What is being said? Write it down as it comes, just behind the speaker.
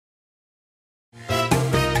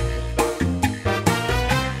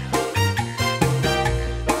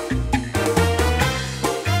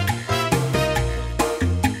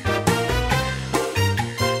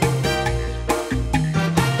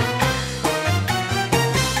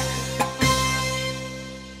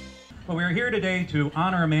we're here today to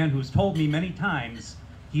honor a man who's told me many times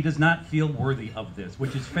he does not feel worthy of this,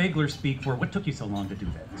 which is Feagler speak for, what took you so long to do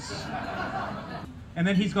this? And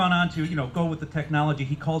then he's gone on to, go with the technology.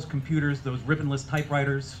 He calls computers those ribbonless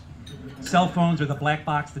typewriters. Cell phones are the black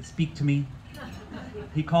box that speak to me.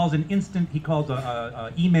 He calls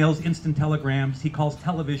emails instant telegrams. He calls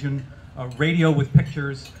television radio with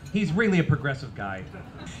pictures. He's really a progressive guy.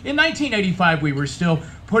 In 1985, we were still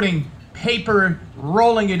putting paper,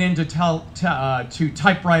 rolling it into to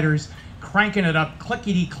typewriters, cranking it up,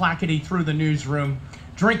 clickety-clackety through the newsroom,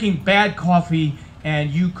 drinking bad coffee,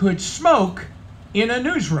 and you could smoke in a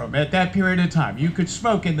newsroom at that period of time. You could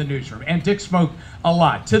smoke in the newsroom, and Dick smoked a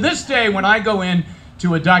lot. To this day, when I go in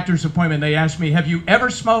to a doctor's appointment, they ask me, have you ever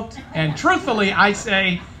smoked? And truthfully, I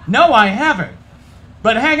say, no, I haven't.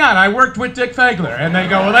 But hang on, I worked with Dick Feagler. And they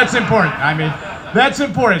go, well, that's important. I mean, that's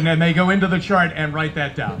important. And they go into the chart and write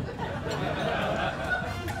that down.